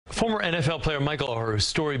Former NFL player Michael Oher, whose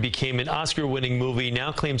story became an Oscar-winning movie,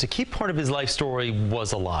 now claims a key part of his life story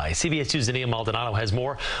was a lie. CBS 2's Zinnia Maldonado has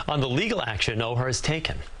more on the legal action Oher has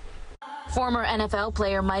taken. Former NFL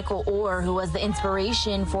player Michael Oher, who was the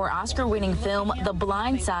inspiration for Oscar-winning film The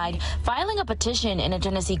Blind Side, filing a petition in a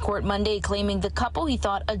Tennessee court Monday claiming the couple he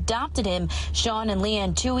thought adopted him, Sean and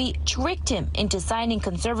Leanne Tuohy, tricked him into signing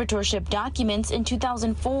conservatorship documents in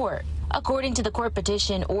 2004. According to the court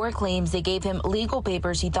petition, Oher claims they gave him legal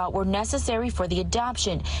papers he thought were necessary for the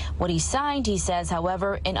adoption. What he signed, he says,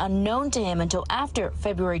 however, and unknown to him until after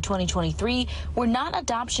February 2023, were not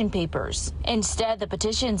adoption papers. Instead, the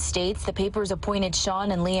petition states the papers appointed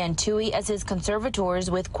Sean and Leanne Tuohy as his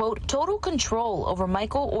conservators with, quote, total control over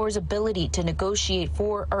Michael Oher's ability to negotiate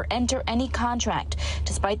for or enter any contract,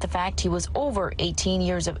 despite the fact he was over 18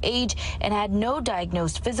 years of age and had no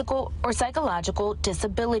diagnosed physical or psychological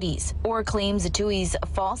disabilities. Oher claims the Tuohys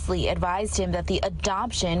falsely advised him that the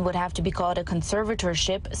adoption would have to be called a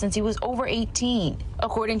conservatorship since he was over 18.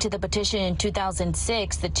 According to the petition in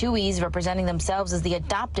 2006, the Tuohys, representing themselves as the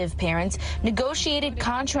adoptive parents, negotiated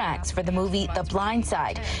contracts for the movie The Blind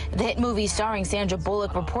Side. The hit movie starring Sandra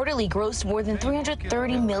Bullock reportedly grossed more than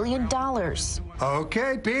 $330 million.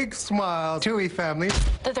 Okay, big smile, Tuohy family.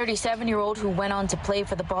 The 37-year-old who went on to play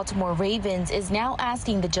for the Baltimore Ravens is now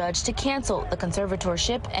asking the judge to cancel the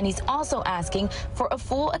conservatorship, and he's also asking for a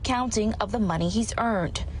full accounting of the money he's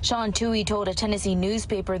earned. Sean Tuohy told a Tennessee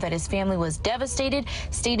newspaper that his family was devastated,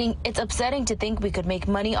 stating, "It's upsetting to think we could make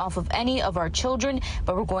money off of any of our children,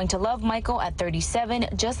 but we're going to love Michael at 37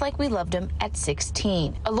 just like we loved him at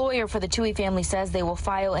 16. A lawyer for the Tuohy family says they will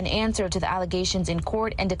file an answer to the allegations in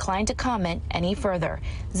court and decline to comment any further.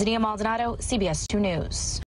 Zinnia Maldonado, CBS 2 News.